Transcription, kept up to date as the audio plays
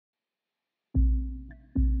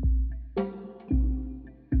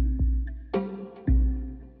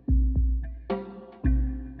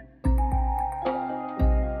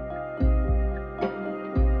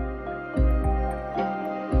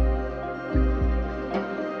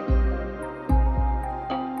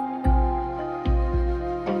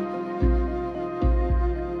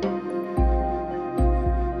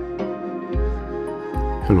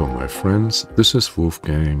my friends, this is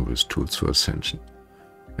Wolfgang with Tools for Ascension.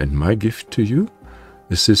 And my gift to you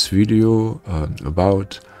is this video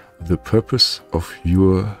about the purpose of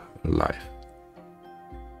your life.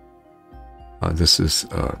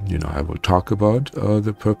 I will talk about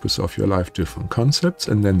the purpose of your life, different concepts,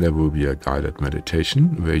 and then there will be a guided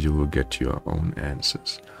meditation where you will get your own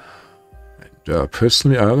answers. And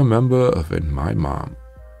personally, I remember when my mom,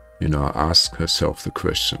 asked herself the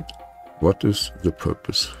question, what is the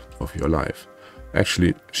purpose of your life?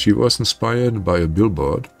 Actually, she was inspired by a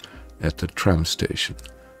billboard at the tram station,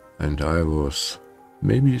 and I was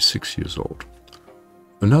maybe 6 years old.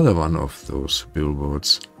 Another one of those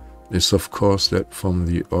billboards is, of course, that from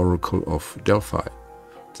the Oracle of Delphi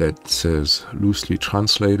that says, loosely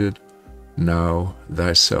translated, know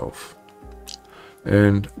thyself.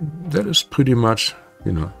 And that is pretty much,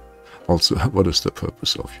 also what is the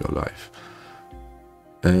purpose of your life.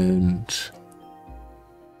 And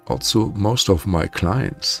also most of my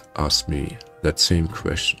clients ask me that same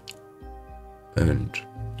question. And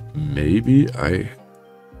maybe I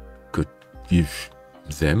could give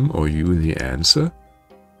them or you the answer,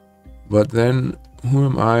 but then who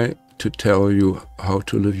am I to tell you how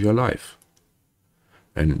to live your life?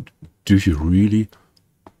 And do you really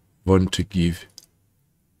want to give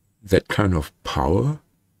that kind of power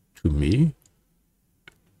to me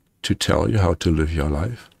to tell you how to live your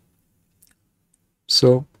life?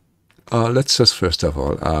 So let's just first of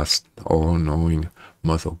all ask all-knowing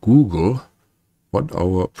Mother Google what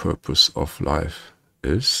our purpose of life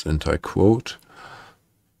is, and I quote,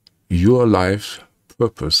 "Your life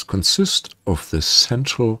purpose consists of the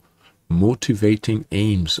central motivating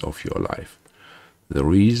aims of your life, the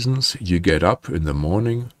reasons you get up in the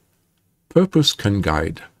morning. Purpose can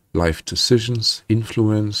guide life decisions,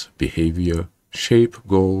 influence behavior, shape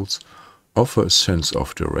goals, offer a sense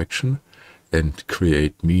of direction, and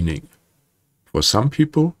create meaning. For some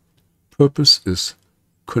people, purpose is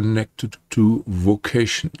connected to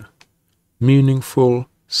vocation, meaningful,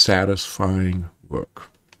 satisfying work."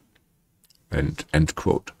 And end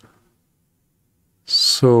quote.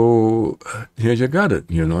 So here you got it,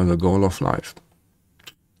 the goal of life.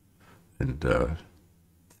 And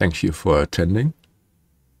thank you for attending.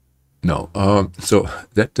 So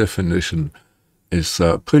that definition is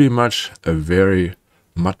pretty much a very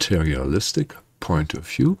materialistic point of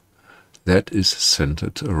view that is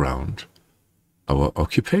centered around our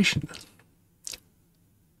occupation.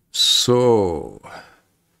 So,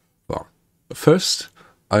 well, first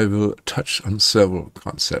I will touch on several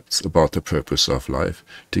concepts about the purpose of life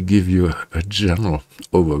to give you a general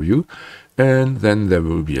overview, and then there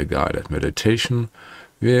will be a guided meditation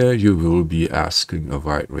where you will be asking a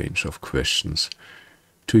wide range of questions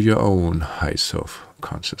to your own high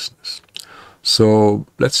self-consciousness. So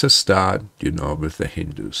let's just start, with the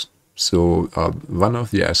Hindus. So one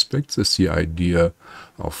of the aspects is the idea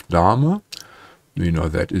of Dharma,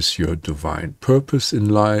 that is your divine purpose in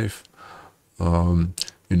life,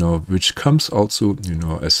 which comes also,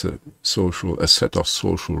 as a set of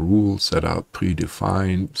social rules that are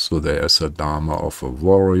predefined. So there's a Dharma of a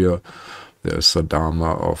warrior, there's a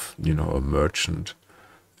Dharma of, a merchant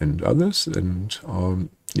and others. And,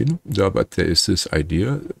 but there is this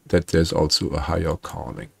idea that there's also a higher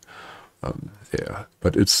calling there.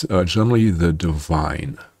 But it's generally the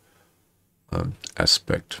divine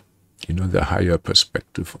aspect, the higher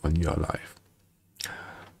perspective on your life.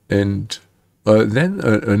 And then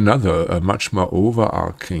another, much more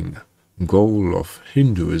overarching goal of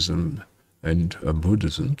Hinduism and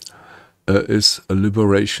Buddhism is a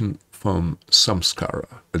liberation from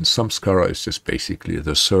samskara. And samskara is just basically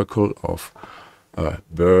the circle of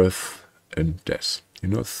birth and death,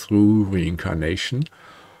 through reincarnation,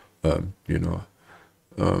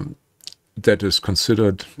 that is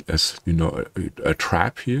considered as, a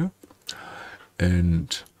trap here.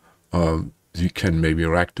 And you can maybe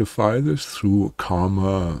rectify this through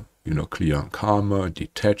karma, clear karma,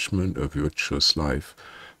 detachment, a virtuous life,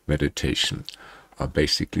 meditation,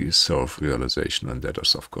 basically self-realization, and that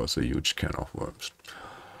is, of course, a huge can of worms.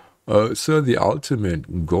 So the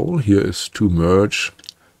ultimate goal here is to merge,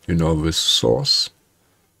 with Source,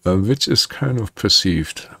 which is kind of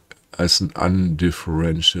perceived as an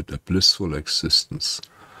undifferentiated, a blissful existence,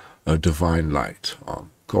 a divine light,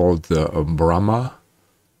 called the Brahma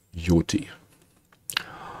Jyoti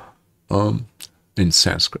in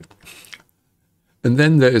Sanskrit. And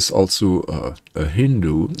then there is also a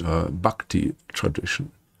Hindu bhakti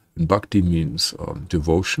tradition. And bhakti means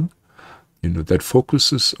devotion, that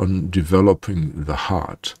focuses on developing the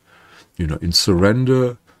heart, in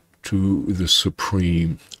surrender to the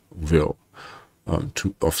supreme will.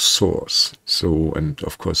 of source. So, and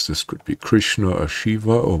of course this could be Krishna or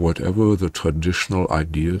Shiva or whatever the traditional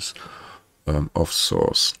ideas of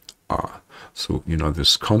source are. So,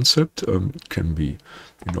 this concept can be,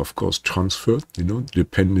 of course, transferred,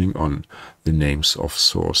 depending on the names of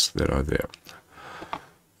source that are there.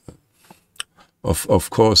 Of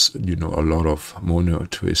course, a lot of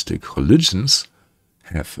monotheistic religions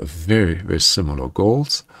have very, very similar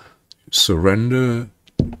goals. Surrender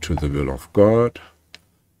to the will of God.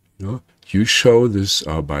 You show this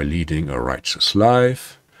by leading a righteous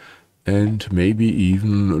life, and maybe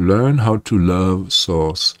even learn how to love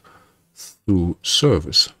source through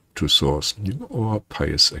service to source, or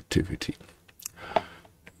pious activity.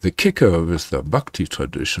 The kicker with the Bhakti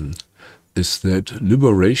tradition is that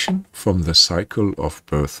liberation from the cycle of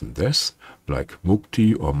birth and death, like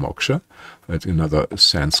mukti or moksha, in other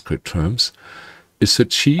Sanskrit terms, is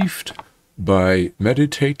achieved by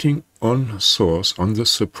meditating on source, on the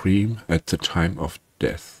Supreme at the time of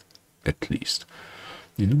death, at least.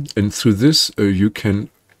 And through this, you can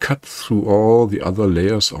cut through all the other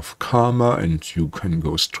layers of karma, and you can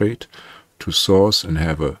go straight to source and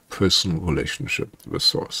have a personal relationship with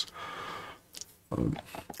source.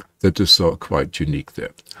 That is quite unique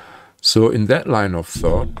there. So in that line of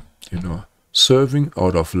thought, serving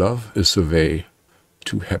out of love is a way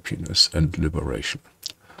to happiness and liberation.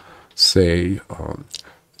 So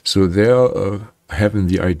they're having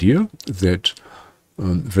the idea that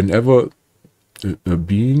whenever a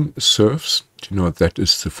being serves, that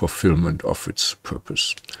is the fulfillment of its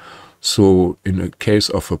purpose. So in a case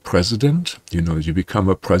of a president, you become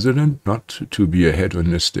a president not to be a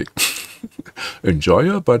hedonistic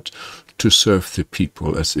enjoyer, but to serve the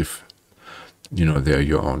people as if, they're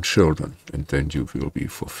your own children, and then you will be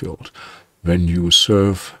fulfilled. When you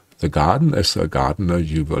serve the garden as a gardener,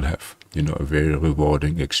 you will have, a very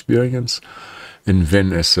rewarding experience. And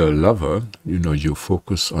when as a lover, you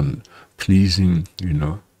focus on pleasing,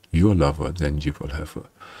 your lover, then you will have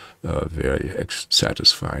a very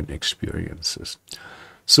satisfying experiences.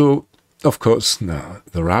 So, of course, now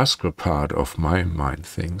the rascal part of my mind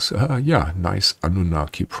thinks, nice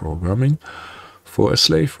Anunnaki programming for a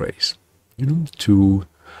slave race, to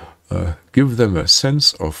give them a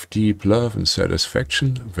sense of deep love and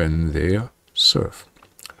satisfaction when they serve.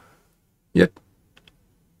 Yet,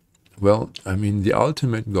 well, the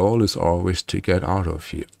ultimate goal is always to get out of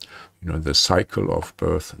here, the cycle of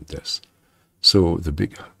birth and death. So the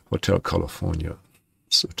big Hotel California,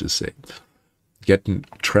 so to say, getting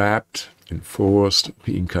trapped in forced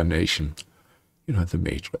reincarnation, the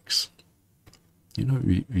Matrix.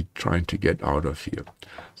 We trying to get out of here.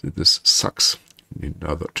 So this sucks, in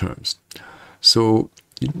other terms. So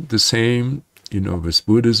the same, with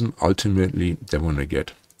Buddhism, ultimately they want to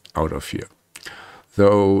get out of here.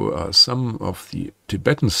 Though some of the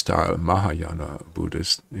Tibetan-style Mahayana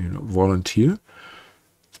Buddhists, volunteer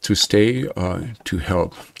to stay to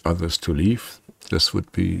help others to leave. This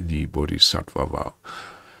would be the Bodhisattva vow.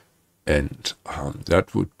 And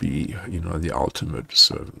that would be, the ultimate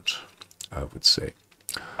servant, I would say.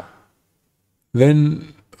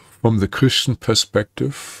 Then, from the Christian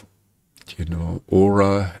perspective,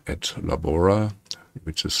 ora et labora,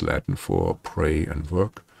 which is Latin for pray and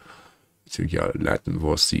work. So Latin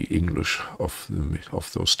was the English of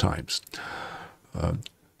those times.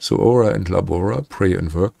 So ora and labora, pray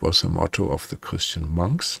and work, was the motto of the Christian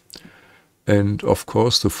monks. And of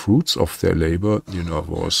course, the fruits of their labor,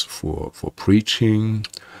 was for preaching.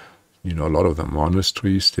 A lot of the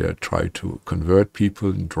monasteries, they tried to convert people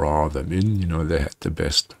and draw them in. They had the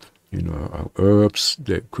best, herbs.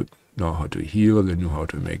 They could know how to heal. They knew how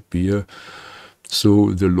to make beer.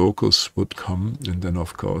 So the locals would come, and then,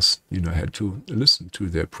 of course, had to listen to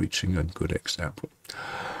their preaching and good example.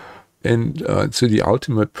 And so the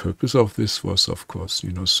ultimate purpose of this was, of course,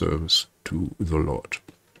 service to the Lord.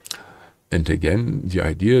 And again, the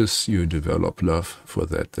idea is you develop love for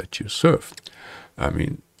that you serve.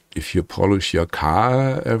 If you polish your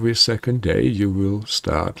car every second day, you will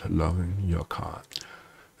start loving your car.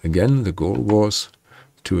 Again, the goal was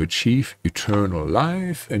to achieve eternal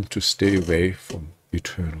life and to stay away from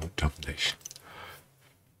eternal damnation.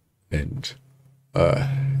 And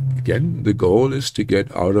again, the goal is to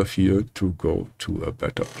get out of here to go to a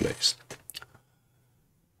better place.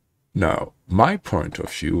 Now, my point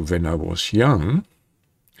of view when I was young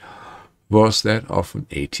was that of an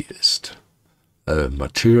atheist,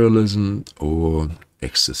 materialism or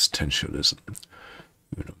existentialism.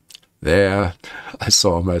 There I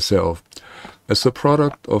saw myself as a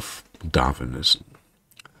product of Darwinism.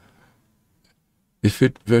 If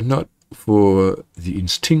it were not for the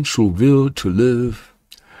instinctual will to live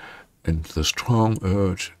and the strong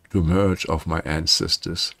urge to merge of my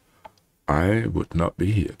ancestors, I would not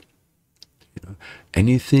be here.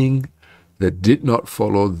 Anything that did not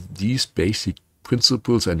follow these basic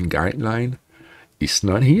principles and guidelines is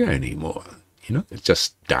not here anymore. It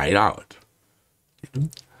just died out.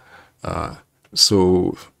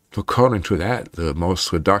 So according to that, the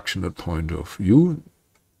most reductionist point of view,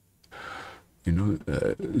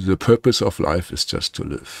 the purpose of life is just to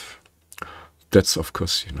live. That's, of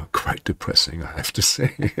course, quite depressing, I have to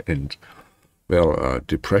say. And, well,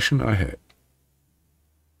 depression I had.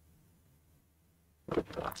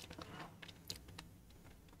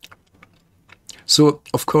 So,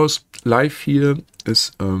 of course, life here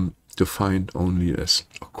is defined only as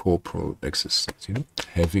a corporal existence,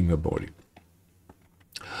 having a body.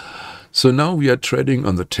 So now we are treading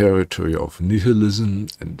on the territory of nihilism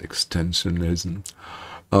and existentialism,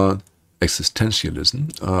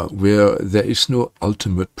 where there is no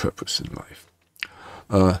ultimate purpose in life.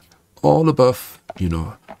 All above,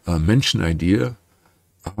 mentioned idea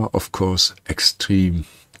are, of course, extreme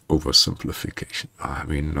oversimplification. I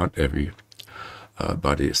mean, not every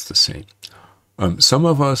body is the same. Some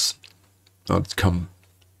of us come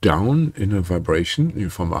down in a vibration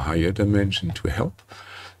from a higher dimension to help,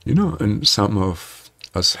 and some of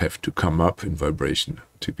us have to come up in vibration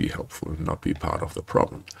to be helpful and not be part of the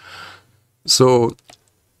problem. So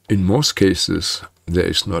in most cases, there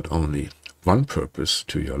is not only one purpose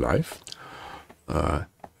to your life.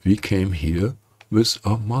 We came here with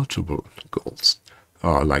multiple goals,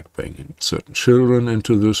 like bringing certain children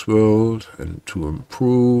into this world and to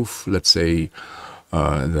improve, let's say,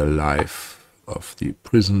 the life of the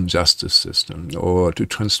prison justice system, or to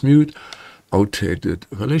transmute outdated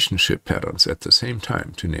relationship patterns at the same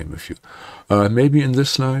time, to name a few. Maybe in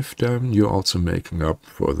this lifetime, you're also making up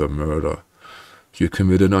for the murder you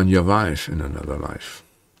committed on your wife in another life.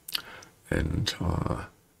 And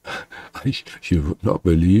you would not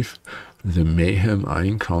believe the mayhem I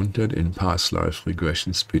encountered in past life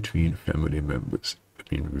regressions between family members. I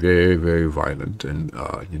mean, very, very violent, and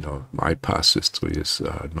my past history is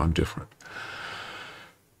not different.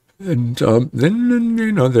 And then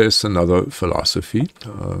there's another philosophy,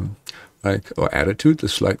 or attitude.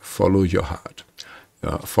 It's like follow your heart,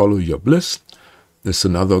 follow your bliss. There's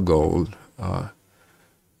another goal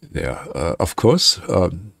there. Of course,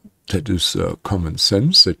 that is common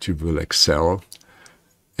sense, that you will excel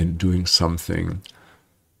in doing something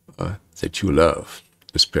that you love,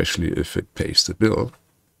 especially if it pays the bill.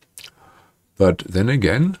 But then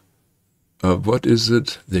again, what is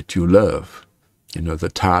it that you love? The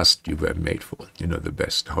task you were made for, the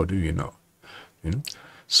best. How do you know?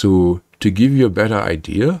 So to give you a better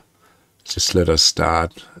idea, just let us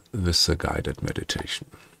start with a guided meditation.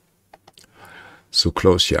 So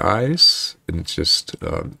close your eyes and just,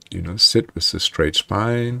 sit with a straight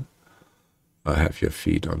spine, have your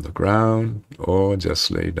feet on the ground, or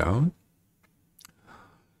just lay down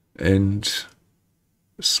and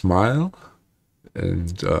smile.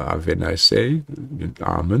 And when I say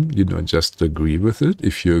Amen, just agree with it,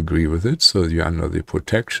 if you agree with it, so you're under the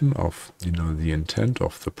protection of, the intent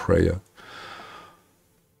of the prayer.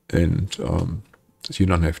 And you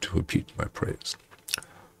don't have to repeat my prayers.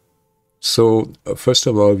 So, first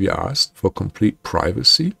of all, we asked for complete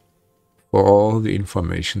privacy for all the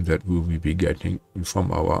information that we will be getting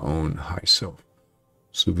from our own high self.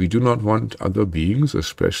 So we do not want other beings,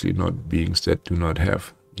 especially not beings that do not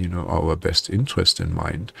have, our best interest in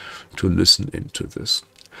mind, to listen into this.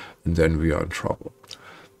 And then we are in trouble.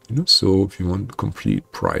 So we want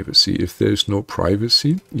complete privacy. If there is no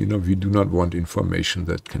privacy, we do not want information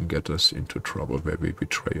that can get us into trouble where we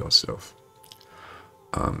betray ourselves.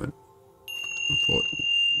 Amen. Important.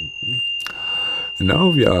 And now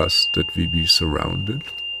we ask that we be surrounded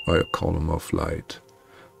by a column of light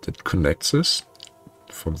that connects us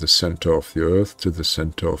from the center of the Earth to the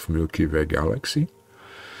center of Milky Way galaxy,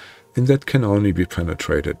 and that can only be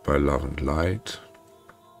penetrated by love and light,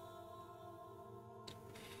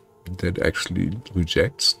 that actually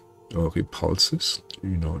rejects or repulses,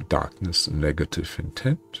 darkness and negative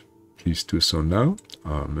intent. Please do so now.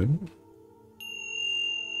 Amen.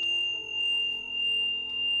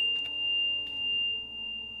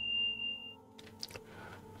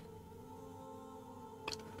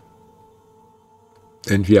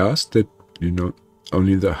 And we ask that,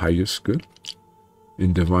 only the highest good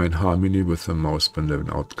in divine harmony with the most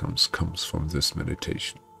benevolent outcomes comes from this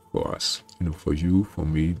meditation for us, for you, for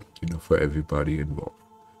me, for everybody involved.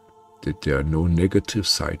 That there are no negative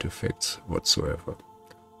side effects whatsoever.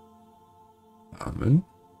 Amen.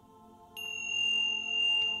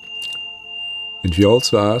 And we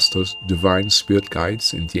also ask those divine spirit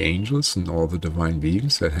guides and the angels and all the divine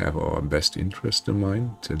beings that have our best interest in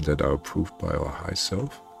mind and that are approved by our high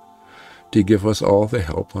self, to give us all the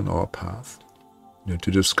help on our path,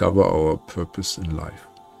 to discover our purpose in life.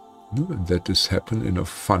 And that this happen in a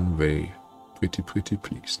fun way. Pretty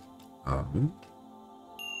pleased. Amen.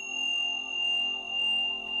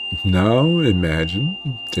 Now imagine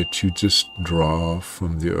that you just draw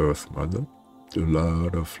from the Earth Mother a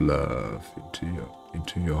lot of love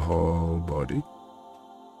into your whole body,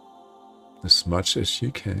 as much as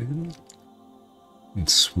you can, and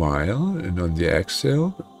smile. And on the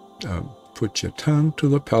exhale, put your tongue to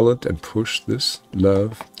the palate and push this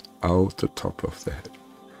love out the top of the head.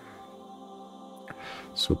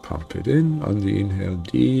 So pump it in on the inhale,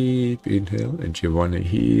 deep inhale, and you want to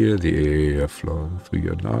hear the air flowing through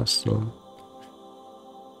your nostril.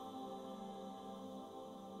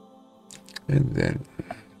 And then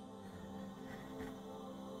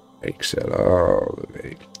exhale all the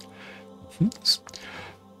way.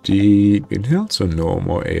 Deep inhale, so no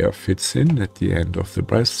more air fits in at the end of the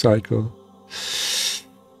breath cycle.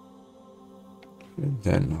 And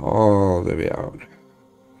then all the way out.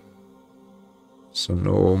 So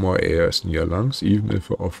no more air is in your lungs, even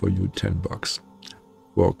if I offer you $10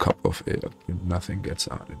 for a cup of air. Nothing gets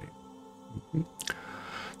out of it.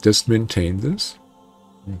 Just maintain this.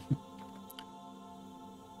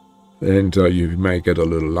 And you may get a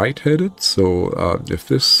little lightheaded. So if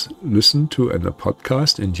this listened to in a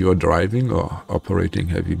podcast and you're driving or operating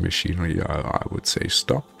heavy machinery, I would say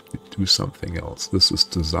stop, do something else. This is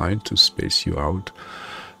designed to space you out,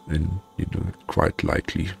 and quite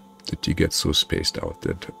likely that you get so spaced out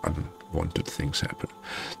that unwanted things happen,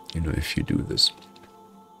 if you do this.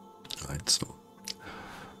 Right, so.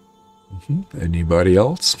 Anybody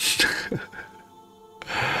else?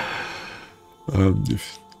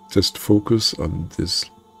 Just focus on this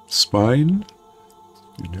spine,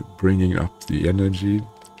 bringing up the energy,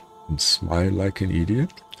 and smile like an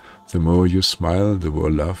idiot. The more you smile, the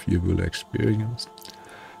more love you will experience.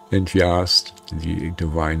 And we ask the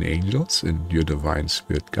divine angels and your divine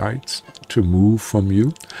spirit guides to move from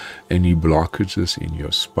you any blockages in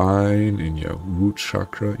your spine, in your root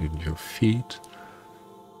chakra, in your feet,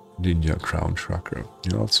 and in your crown chakra.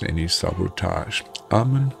 And also any sabotage.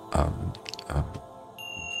 Amen, amen, amen.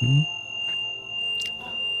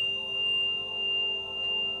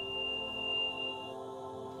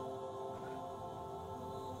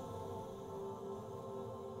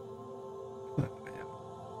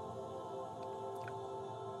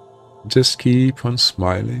 Just keep on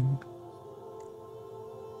smiling.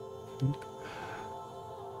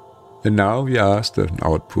 And now we ask an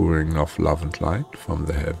outpouring of love and light from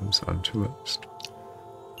the heavens unto us.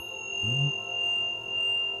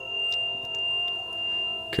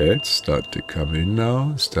 Okay, start to come in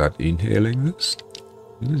now. Start inhaling this.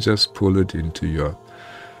 And just pull it into your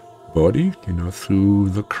body, through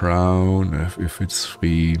the crown, if it's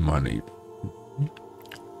free money.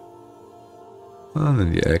 And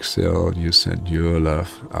then you exhale, you send your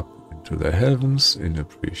love up into the heavens in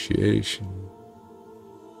appreciation.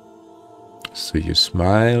 So you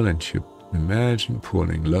smile and you imagine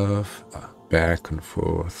pulling love back and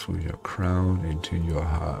forth through your crown into your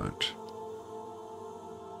heart.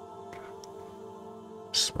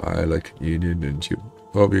 Smile like an idiot and you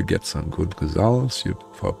probably get some good results. You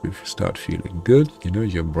probably start feeling good.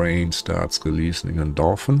 Your brain starts releasing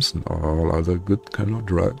endorphins and all other good kind of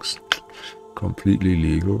drugs. Completely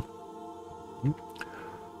legal.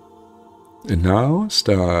 And now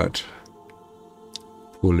start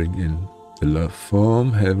pulling in the love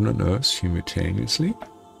from heaven and earth simultaneously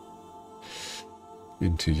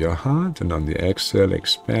into your heart, and on the exhale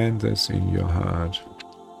expand this in your heart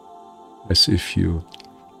as if you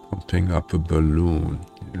pumping up a balloon.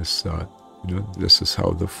 This is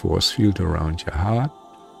how the force field around your heart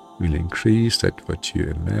will increase at what you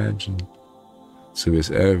imagine. So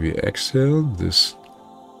with every exhale, this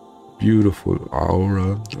beautiful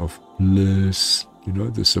aura of bliss,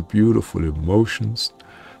 this beautiful emotions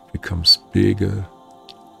becomes bigger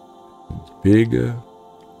and bigger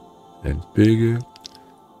and bigger,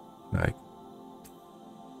 like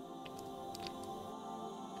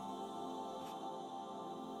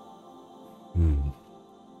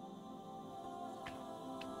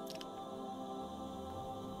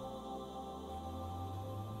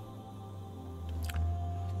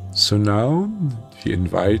So now we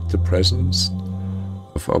invite the presence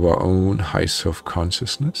of our own high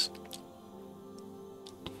self-consciousness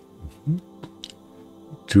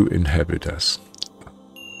to inhabit us.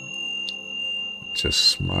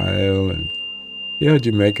 Just smile and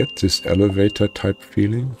you may get this elevator type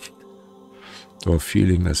feeling. or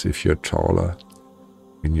feeling as if you're taller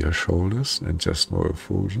in your shoulders and just more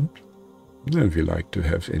effulgent. And if you like to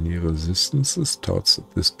have any resistances towards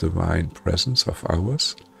this divine presence of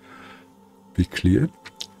ours, be cleared.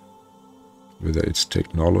 Whether it's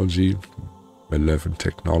technology, malevolent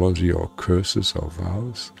technology, or curses or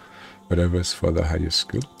vows, whatever is for the highest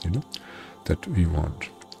good, that we want.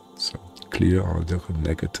 So clear all the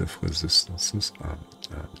negative resistances.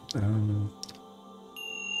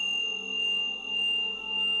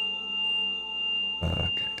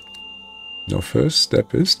 Okay. Now, first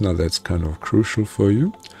step is, now that's kind of crucial for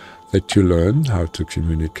you, that you learn how to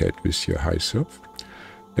communicate with your high self.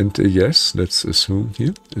 And yes, let's assume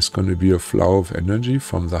here it's going to be a flow of energy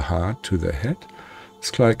from the heart to the head.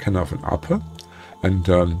 It's like kind of an upper. And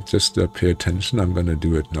just pay attention. I'm going to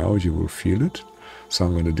do it now. You will feel it. So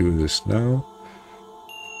I'm going to do this now.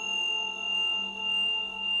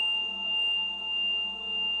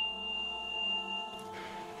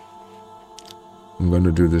 I'm going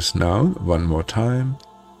to do this now, one more time.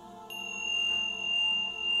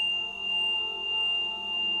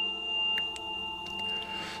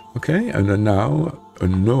 Okay, and then now a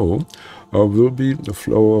no will be the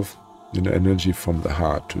flow of energy from the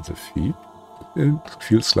heart to the feet. It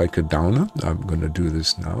feels like a downer. I'm going to do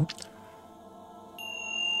this now.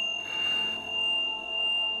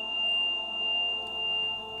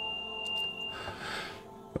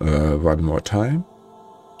 One more time.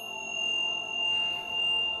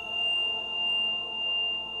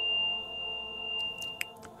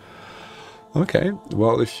 Okay,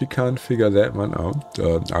 well, if you can't figure that one out,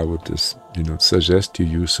 I would just, suggest you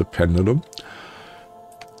use a pendulum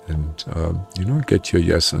and, get your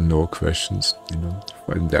yes and no questions,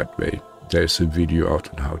 in that way. There's a video out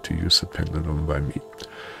on how to use a pendulum by me.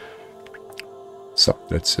 So,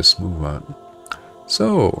 let's just move on.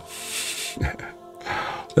 So,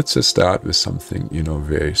 let's just start with something,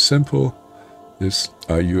 very simple.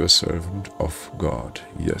 Are you a servant of God?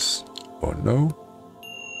 Yes or no?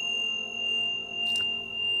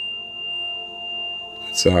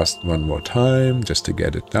 Let's ask one more time, just to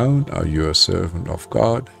get it down. Are you a servant of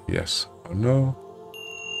God? Yes or no?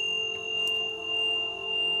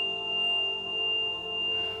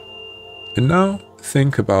 And now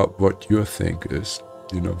think about what you think is,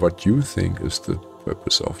 what you think is the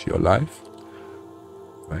purpose of your life,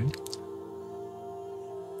 right?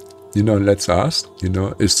 Let's ask,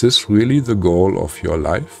 is this really the goal of your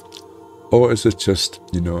life? Or is it just,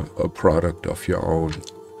 a product of your own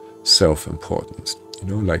self-importance?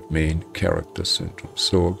 Like main character syndrome.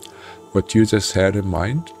 So what you just had in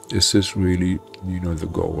mind, is this really, the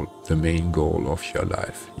goal, the main goal of your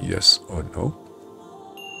life? Yes or no?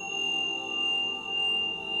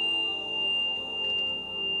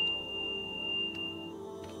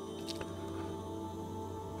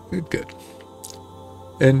 Good.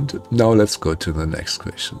 And now let's go to the next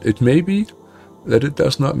question. It may be that it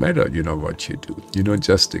does not matter, what you do.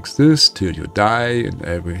 Just exist till you die and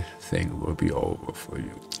everything will be over for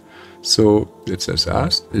you. So it's as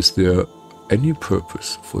asked, is there any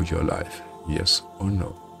purpose for your life? Yes or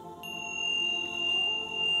no?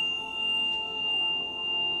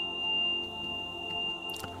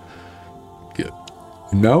 Good.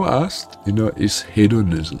 Now asked, is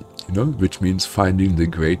hedonism, which means finding the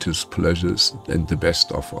greatest pleasures and the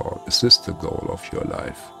best of all. Is this the goal of your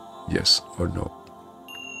life? Yes or no?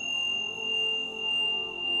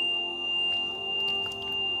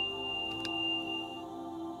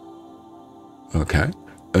 Okay.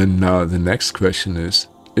 And now the next question is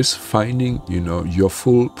finding, your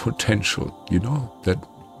full potential, that,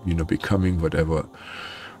 becoming whatever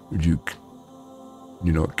you,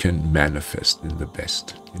 can manifest in the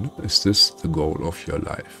best. Is this the goal of your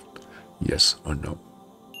life? Yes or no?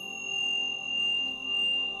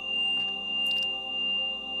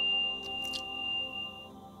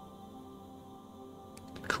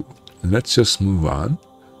 Cool. And let's just move on.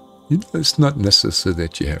 It's not necessary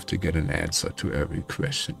that you have to get an answer to every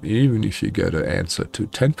question. Even if you get an answer to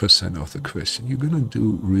 10% of the question, you're going to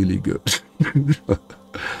do really good.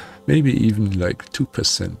 Maybe even like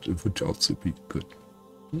 2% would also be good.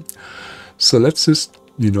 So let's just,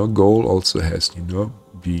 goal also has,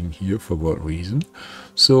 being here for what reason.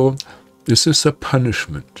 So is this a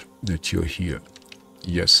punishment that you're here?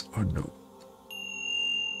 Yes or no?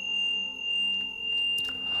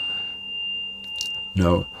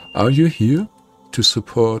 Now, are you here to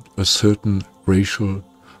support a certain racial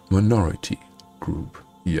minority group?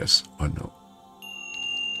 Yes or no?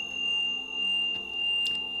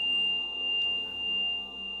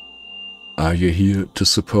 Are you here to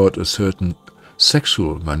support a certain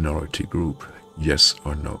sexual minority group? Yes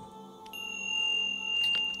or no?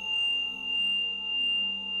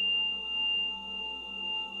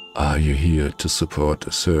 Are you here to support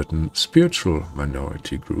a certain spiritual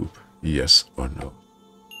minority group? Yes or no?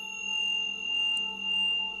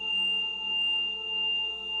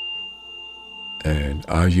 And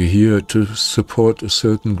are you here to support a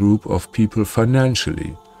certain group of people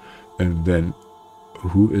financially? And then,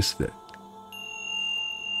 who is that?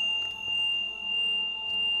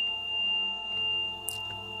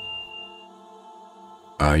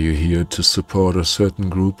 Are you here to support a certain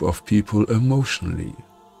group of people emotionally?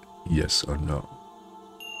 Yes or no?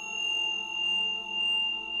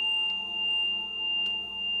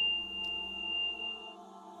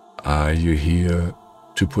 Are you here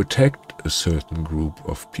to protect a certain group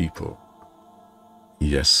of people?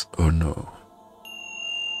 Yes or no?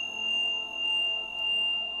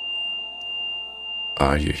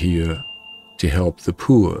 Are you here to help the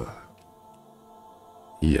poor?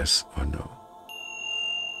 Yes or no?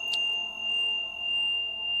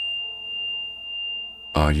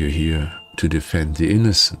 Are you here to defend the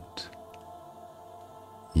innocent?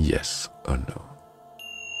 Yes or no?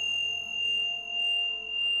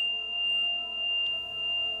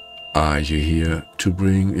 Are you here to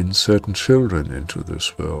bring in certain children into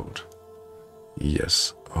this world?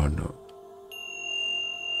 Yes or no?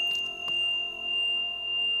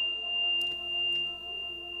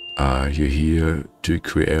 Are you here to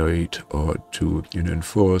create or to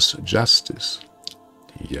enforce justice?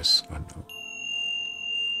 Yes or no?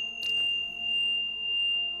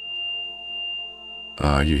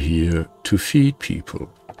 Are you here to feed people?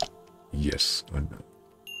 Yes or no?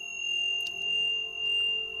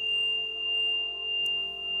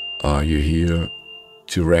 Are you here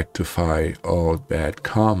to rectify all bad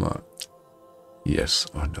karma? Yes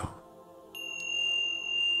or no?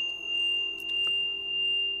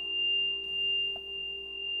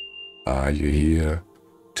 Are you here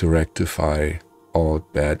to rectify all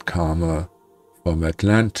bad karma from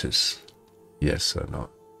Atlantis? Yes or no?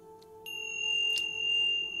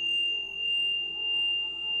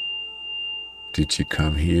 Did you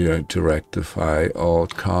come here to rectify all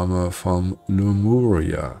karma from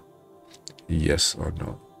Lemuria? Yes or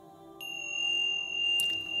no?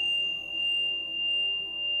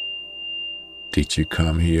 Did you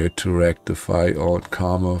come here to rectify all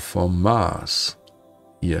karma from Mars?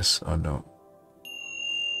 Yes or no?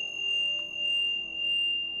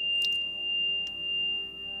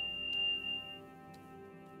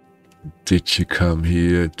 Did you come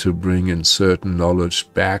here to bring in certain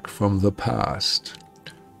knowledge back from the past?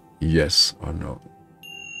 Yes or no?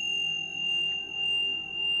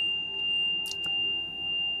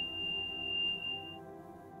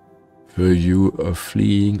 Were you a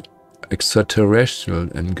fleeing extraterrestrial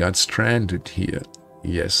and got stranded here?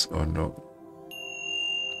 Yes or no?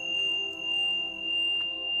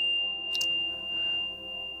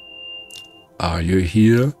 Are you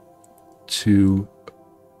here to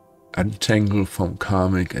untangle from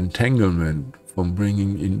karmic entanglement, from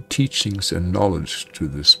bringing in teachings and knowledge to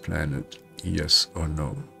this planet? Yes or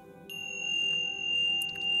no?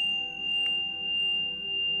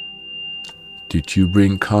 Did you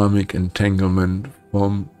bring karmic entanglement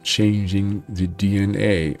from changing the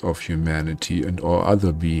DNA of humanity and all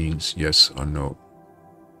other beings? Yes or no?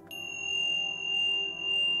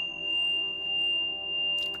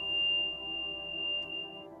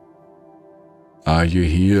 Are you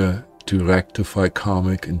here to rectify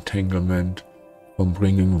karmic entanglement from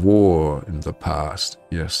bringing war in the past?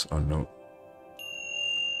 Yes or no?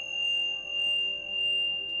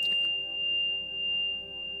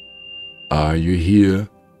 Are you here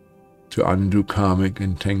to undo karmic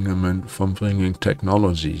entanglement from bringing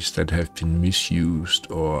technologies that have been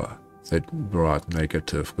misused or that brought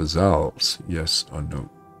negative results? Yes or no?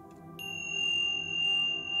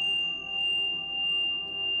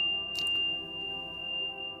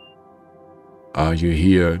 Are you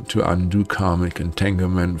here to undo karmic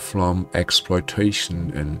entanglement from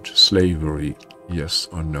exploitation and slavery? Yes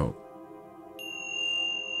or no?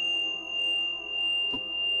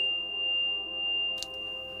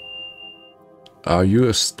 Are you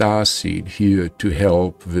a starseed here to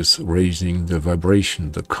help with raising the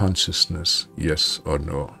vibration, the consciousness? Yes or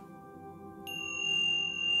no?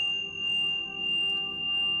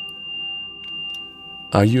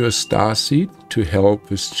 Are you a starseed to help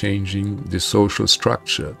with changing the social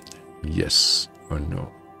structure? Yes or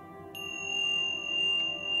no?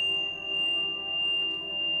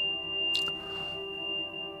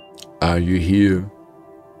 Are you here,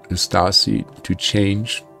 a starseed, to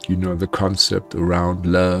change, the concept around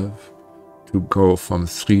love, to go from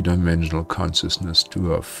 3-dimensional consciousness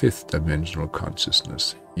to a 5th-dimensional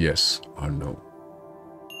consciousness? Yes or no?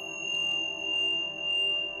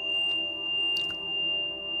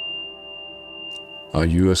 Are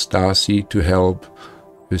you a starseed to help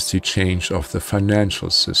with the change of the financial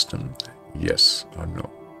system? Yes or no?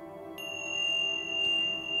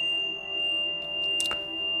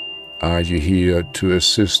 Are you here to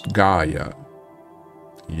assist Gaia?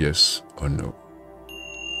 Yes or no?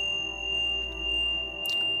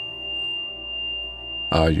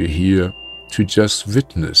 Are you here to just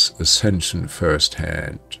witness ascension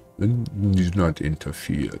firsthand and do not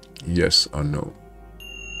interfere? Yes or no?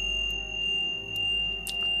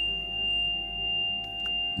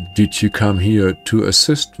 Did you come here to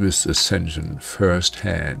assist with ascension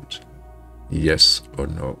firsthand? Yes or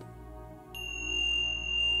no?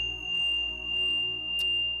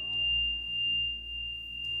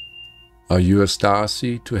 Are you a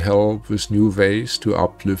starseed to help with new ways to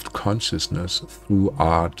uplift consciousness through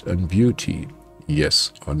art and beauty?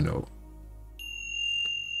 Yes or no?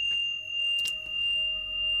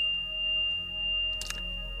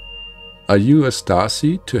 Are you a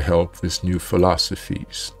starseed to help with new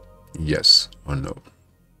philosophies? Yes or no?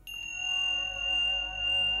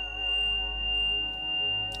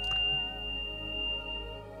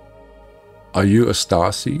 Are you a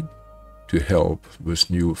starseed to help with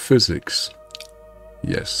new physics?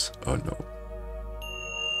 Yes or no?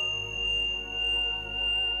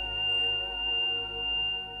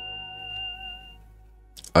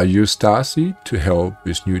 Are you a starseed to help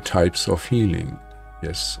with new types of healing?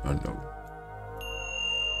 Yes or no?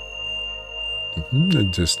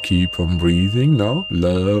 And just keep on breathing now.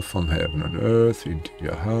 Love from heaven and earth into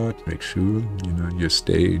your heart. Make sure you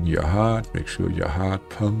stay in your heart. Make sure your heart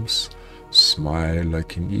pumps. Smile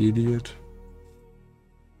like an idiot.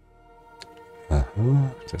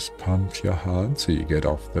 Just pump your heart so you get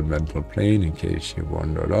off the mental plane in case you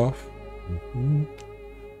wandered off.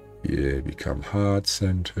 Yeah, become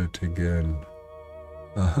heart-centered again.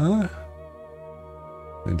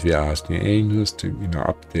 And we ask the angels to,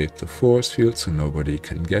 update the force field so nobody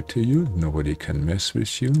can get to you, nobody can mess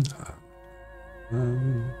with you.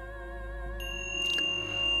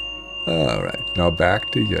 All right, now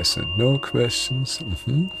back to yes and no questions.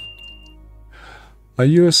 Are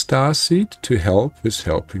you a starseed to help with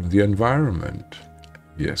helping the environment?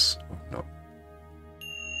 Yes or no?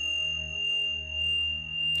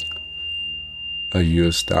 Are you a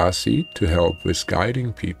starseed to help with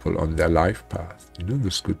guiding people on their life path?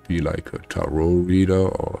 This could be like a tarot reader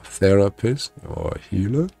or a therapist or a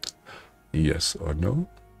healer. Yes or no?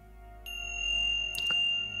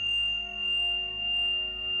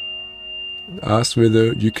 Ask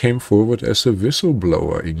whether you came forward as a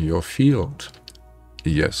whistleblower in your field.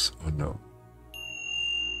 Yes or no?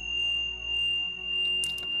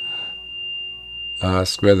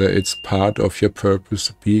 Ask whether it's part of your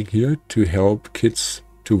purpose being here to help kids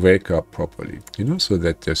to wake up properly, so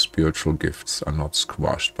that their spiritual gifts are not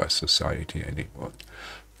squashed by society anymore,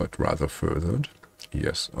 but rather furthered.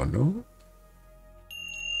 Yes or no?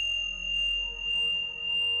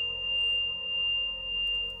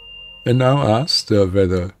 And now ask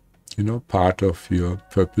whether, part of your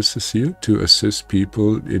purpose is here to assist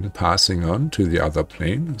people in passing on to the other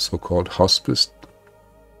plane, so-called hospice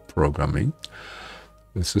programming.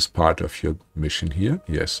 This is part of your mission here,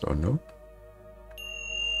 yes or no?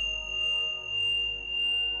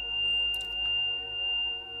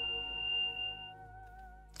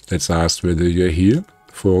 Let's ask whether you're here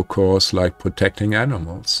for a cause like protecting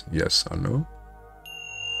animals, yes or no?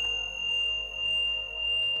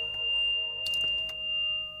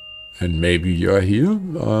 And maybe you're here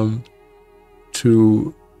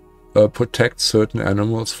to protect certain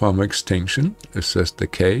animals from extinction. Is this the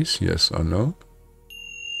case, yes or no?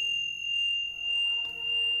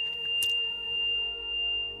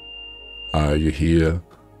 Are you here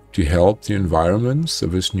to help the environments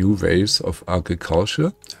with new ways of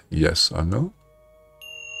agriculture? Yes or no?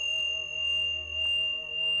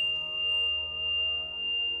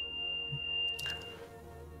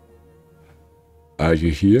 Are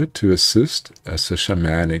you here to assist as a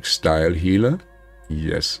shamanic style healer?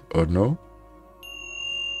 Yes or no?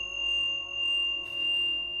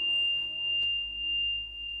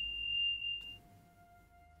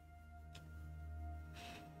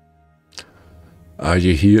 Are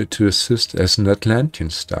you here to assist as an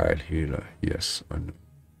Atlantean style healer? Yes or no?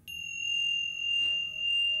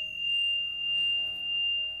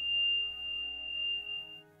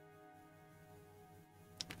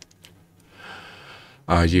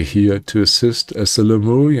 Are you here to assist as a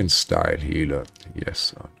Lemurian style healer?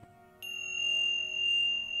 Yes or no?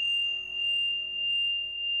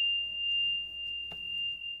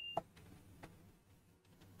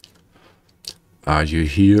 Are you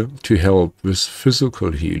here to help with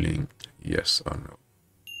physical healing? Yes or no?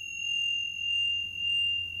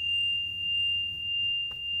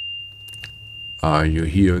 Are you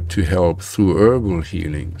here to help through herbal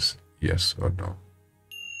healings? Yes or no?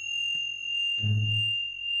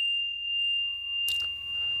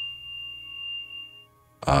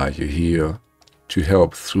 Are you here to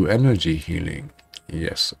help through energy healing?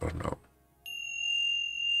 Yes or no?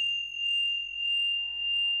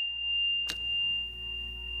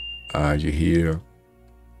 Are you here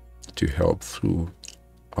to help through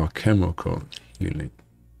alchemical healing?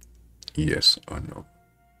 Yes or no?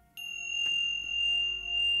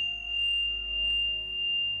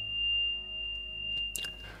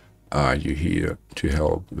 Are you here to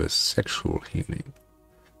help with sexual healing?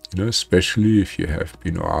 You know, especially if you have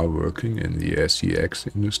been or are working in the SEX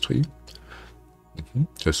industry.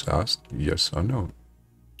 Just ask yes or no.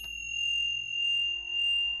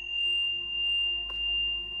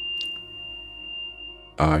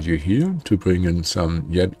 Are you here to bring in some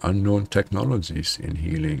yet unknown technologies in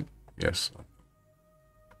healing? Yes or no.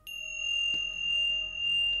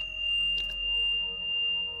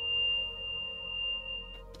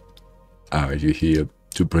 Are you here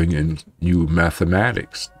to bring in new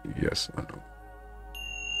mathematics? Yes or no.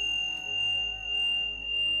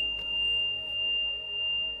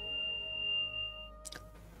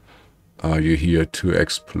 Are you here to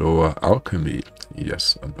explore alchemy?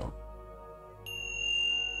 Yes or no.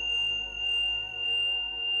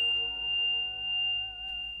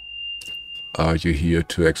 Are you here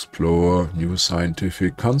to explore new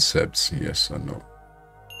scientific concepts? Yes or no.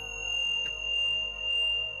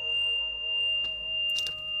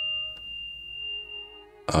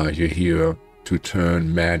 Are you here to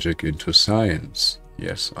turn magic into science?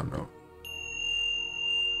 Yes or no.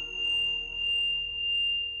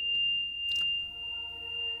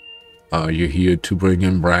 Are you here to bring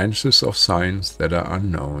in branches of science that are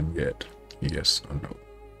unknown yet? Yes or no.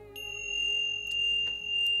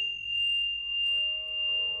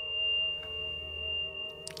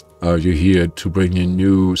 Are you here to bring in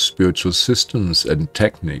new spiritual systems and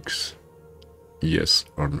techniques? Yes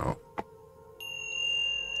or no.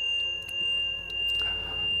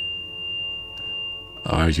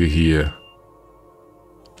 Are you here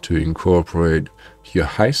to incorporate your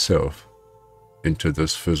high self into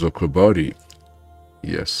this physical body?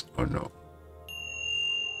 Yes or no.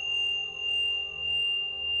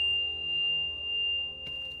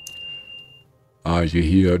 Are you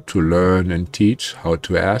here to learn and teach how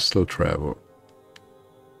to astral travel?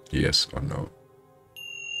 Yes or no.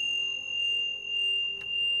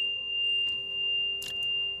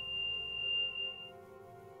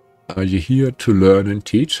 Are you here to learn and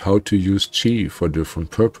teach how to use Qi for different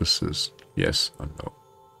purposes? Yes or no.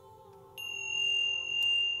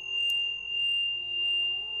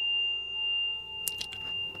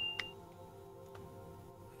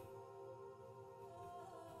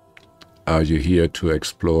 Are you here to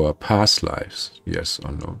explore past lives? Yes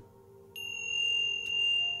or no.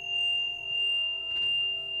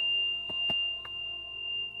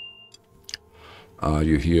 Are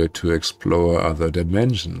you here to explore other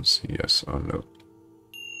dimensions? Yes or no.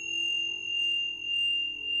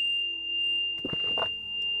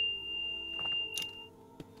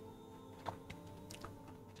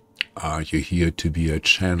 Are you here to be a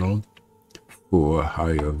channel for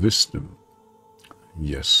higher wisdom?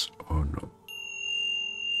 Yes or no.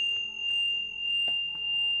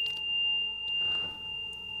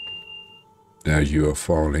 Are you a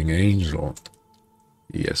falling angel?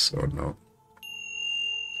 Yes or no.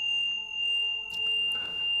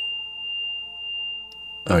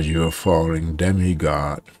 Are you a falling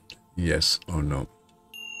demigod? Yes or no.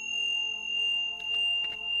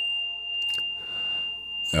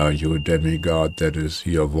 Are you a demigod that is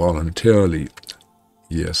here voluntarily?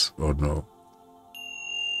 Yes or no.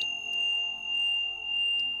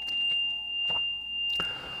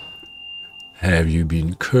 Have you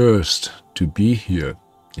been cursed to be here,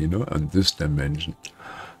 on this dimension?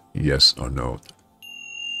 Yes or no.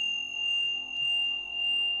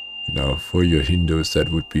 Now, for your Hindus, that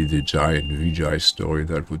would be the Jai and Vijay story.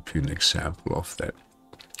 That would be an example of that.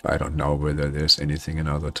 I don't know whether there's anything in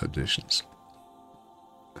other traditions.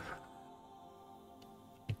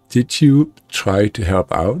 Did you try to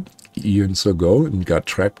help out eons ago and got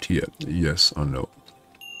trapped here? Yes or no.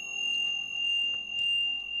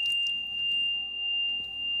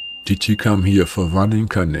 Did you come here for one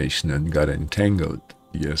incarnation and got entangled?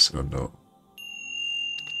 Yes or no.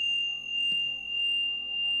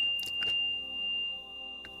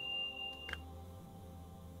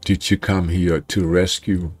 Did you come here to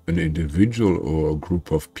rescue an individual or a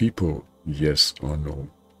group of people? Yes or no.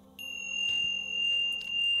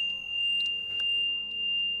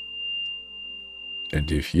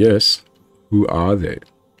 And if yes, who are they?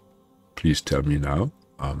 Please tell me now.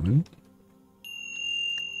 Amen.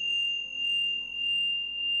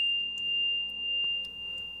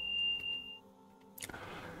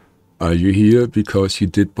 Are you here because you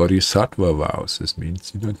did Bodhisattva vows? This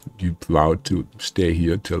means you vowed to stay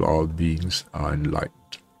here till all beings are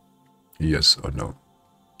enlightened. Yes or no?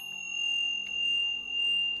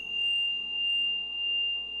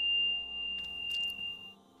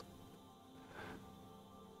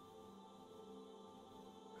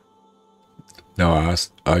 Now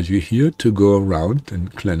ask, are you here to go around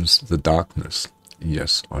and cleanse the darkness?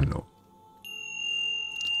 Yes or no?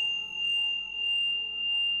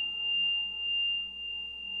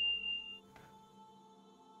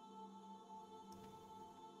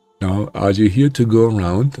 Now, are you here to go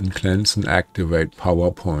around and cleanse and activate power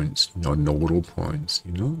points, nodal points,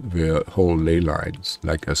 where whole ley lines,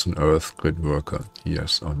 like as an earth grid worker?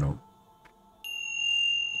 Yes or no?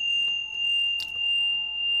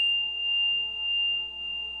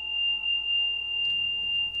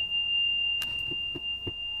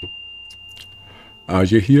 Are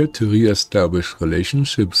you here to re-establish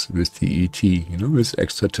relationships with the ET, with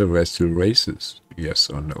extraterrestrial races? Yes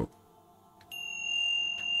or no?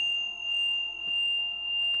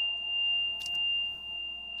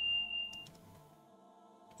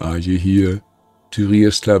 Are you here to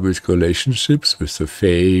re-establish relationships with the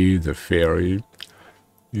Fae, the Fairy,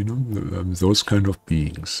 those kind of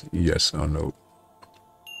beings? Yes or no?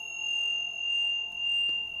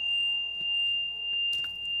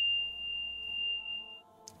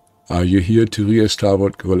 Are you here to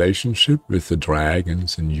re-establish relationship with the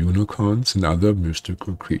dragons and unicorns and other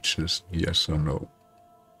mystical creatures? Yes or no?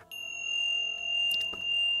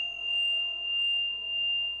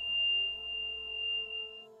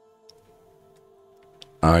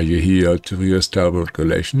 Are you here to re-establish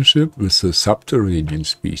relationship with the subterranean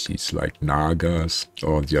species like Nagas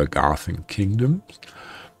or the Agarthan kingdoms,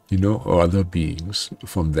 or other beings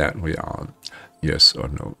from that realm? Yes or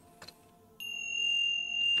no?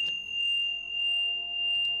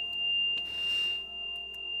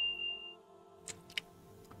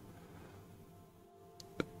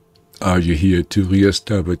 Are you here to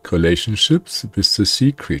re-establish relationships with the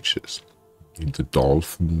sea creatures, the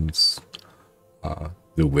dolphins,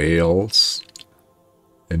 the whales,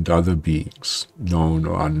 and other beings, known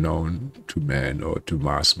or unknown to man or to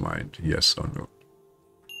mass mind? Yes or no?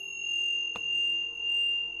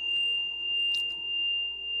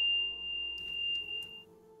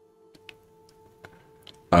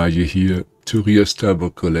 Are you here to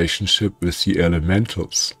re-establish relationship with the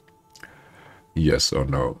elementals? Yes or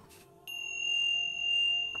no?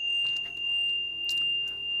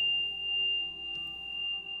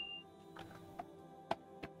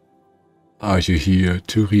 Are you here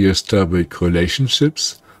to re-establish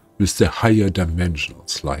relationships with the higher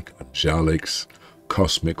dimensions like angelics,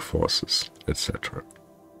 cosmic forces, etc.?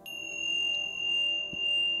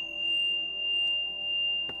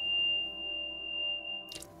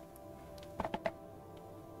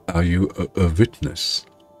 Are you a witness,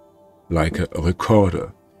 like a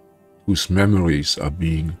recorder, whose memories are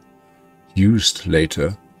being used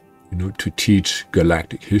later to teach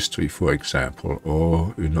galactic history, for example,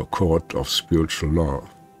 or in a court of spiritual law?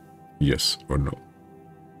 Yes or no?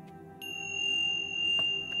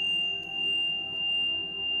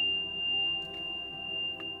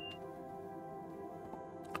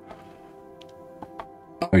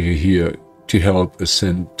 Are you here to help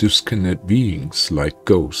ascend disconnected beings like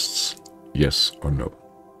ghosts? Yes or no?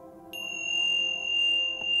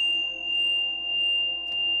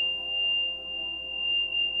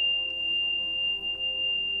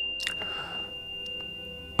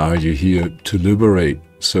 Are you here to liberate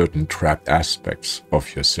certain trapped aspects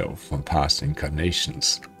of yourself from past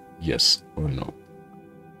incarnations? Yes or no?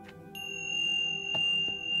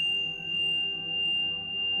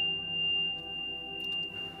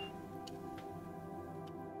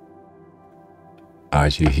 Are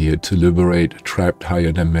you here to liberate trapped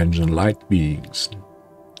higher dimension light beings?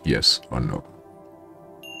 Yes or no?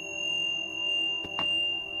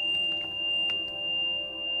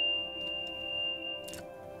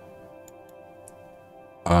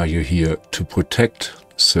 Are you here to protect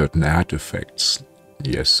certain artifacts?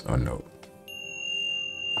 Yes or no?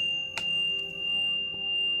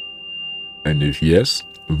 And if yes,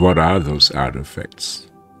 what are those artifacts?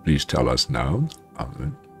 Please tell us now.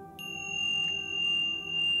 Amen.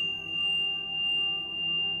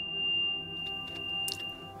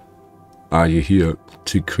 Are you here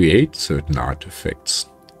to create certain artifacts?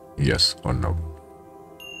 Yes or no?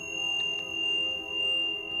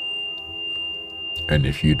 And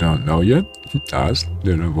if you don't know yet, ask,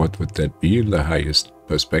 what would that be in the highest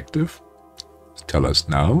perspective? Tell us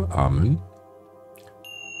now. Amen.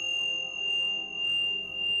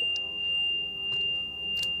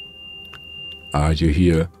 Are you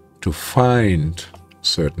here to find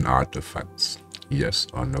certain artifacts? Yes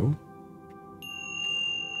or no?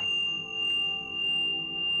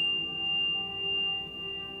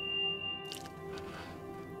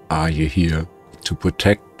 Are you here to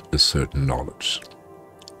protect a certain knowledge?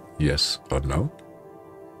 Yes or no?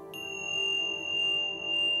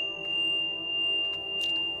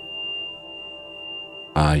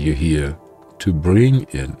 Are you here to bring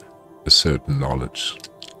in a certain knowledge?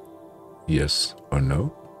 Yes or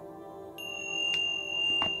no?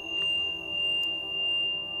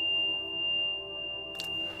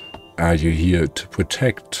 Are you here to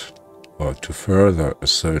protect or to further a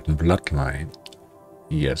certain bloodline?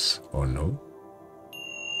 Yes or no?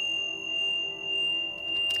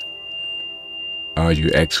 Are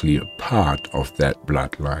you actually a part of that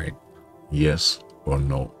bloodline? Yes or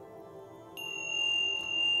no?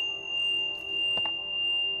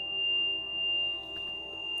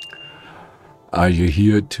 Are you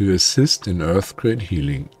here to assist in earthquake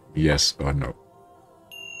healing? Yes or no?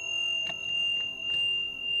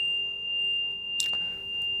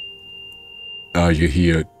 Are you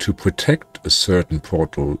here to protect a certain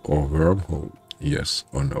portal or wormhole? Yes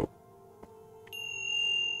or no?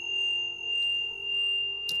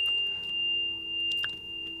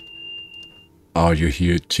 Are you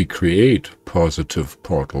here to create positive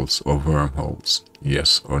portals or wormholes?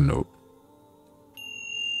 Yes or no?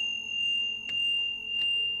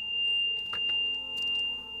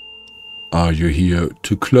 Are you here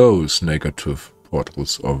to close negative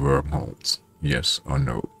portals or wormholes? Yes or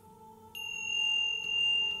no?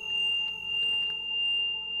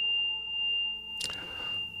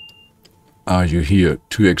 Are you here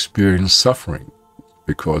to experience suffering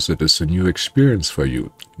because it is a new experience for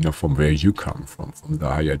you, from where you come from the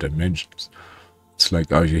higher dimensions? It's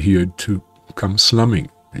like, are you here to come slumming?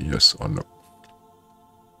 Yes or no?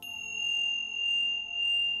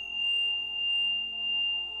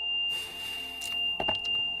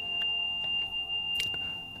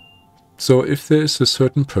 So if there is a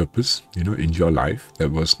certain purpose, in your life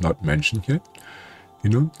that was not mentioned yet,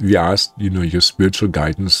 we asked, your spiritual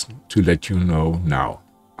guidance to let you know now.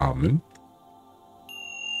 Amen.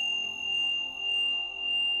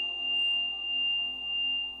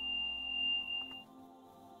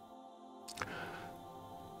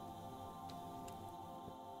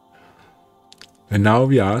 And now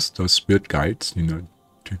we ask our spirit guides, to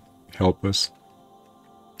help us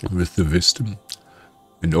with the wisdom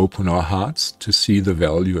and open our hearts to see the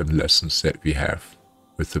value and lessons that we have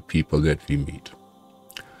with the people that we meet.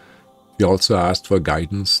 We also asked for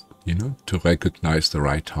guidance, to recognize the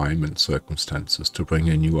right time and circumstances to bring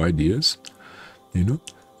in new ideas,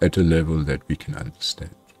 at a level that we can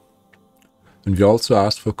understand. And we also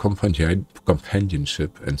asked for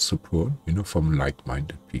companionship and support, from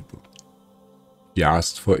like-minded people. We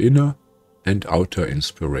asked for inner and outer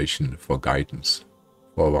inspiration for guidance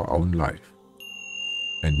for our own life.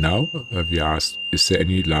 And now we asked, is there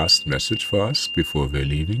any last message for us before we're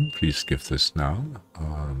leaving? Please give this now.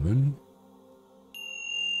 Amen.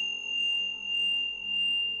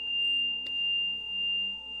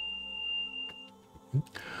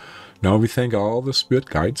 Now we thank all the spirit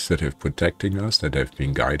guides that have protecting us, that have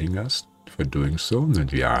been guiding us for doing so.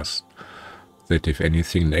 And we ask that if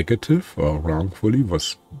anything negative or wrongfully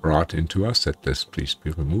was brought into us, that this please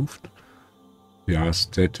be removed. We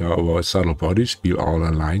ask that our subtle bodies be all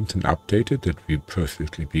aligned and updated, that we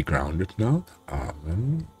perfectly be grounded now.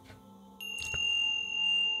 Amen.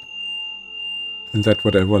 And that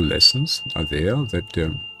whatever lessons are there,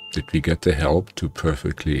 that we get the help to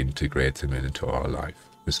perfectly integrate them into our life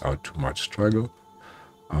without too much struggle.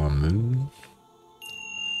 Amen.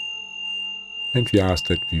 And we ask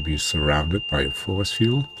that we be surrounded by a force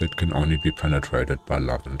field that can only be penetrated by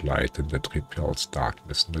love and light, and that repels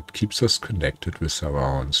darkness, and that keeps us connected with our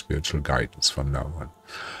own spiritual guidance from now on.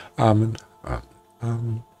 Amen. Amen.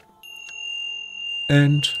 Amen.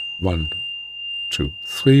 And 1, 2,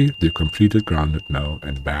 3, the completed grounded now,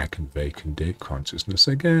 and back in vacant day consciousness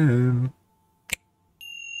again.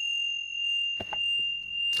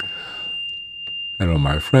 Hello,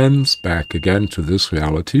 my friends, back again to this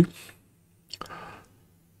reality.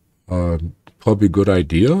 Probably a good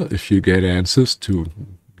idea if you get answers to,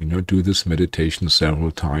 do this meditation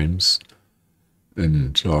several times.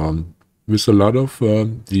 And with a lot of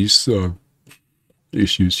these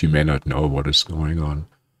issues, you may not know what is going on.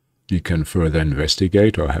 You can further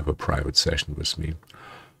investigate or have a private session with me.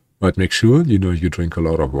 But make sure, you drink a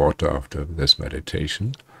lot of water after this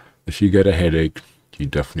meditation. If you get a headache, you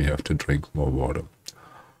definitely have to drink more water.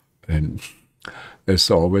 And as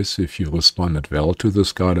always, if you responded well to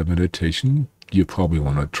this guided meditation, you probably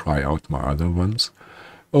want to try out my other ones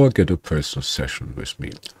or get a personal session with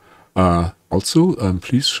me. Also,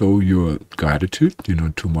 please show your gratitude,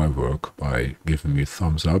 to my work by giving me a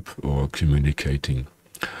thumbs up or communicating,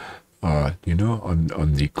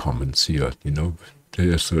 on the comments here.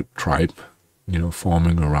 There's a tribe,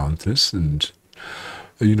 forming around this, and,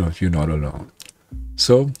 you're not alone.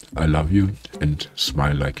 So, I love you, and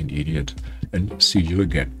smile like an idiot, and see you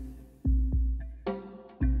again.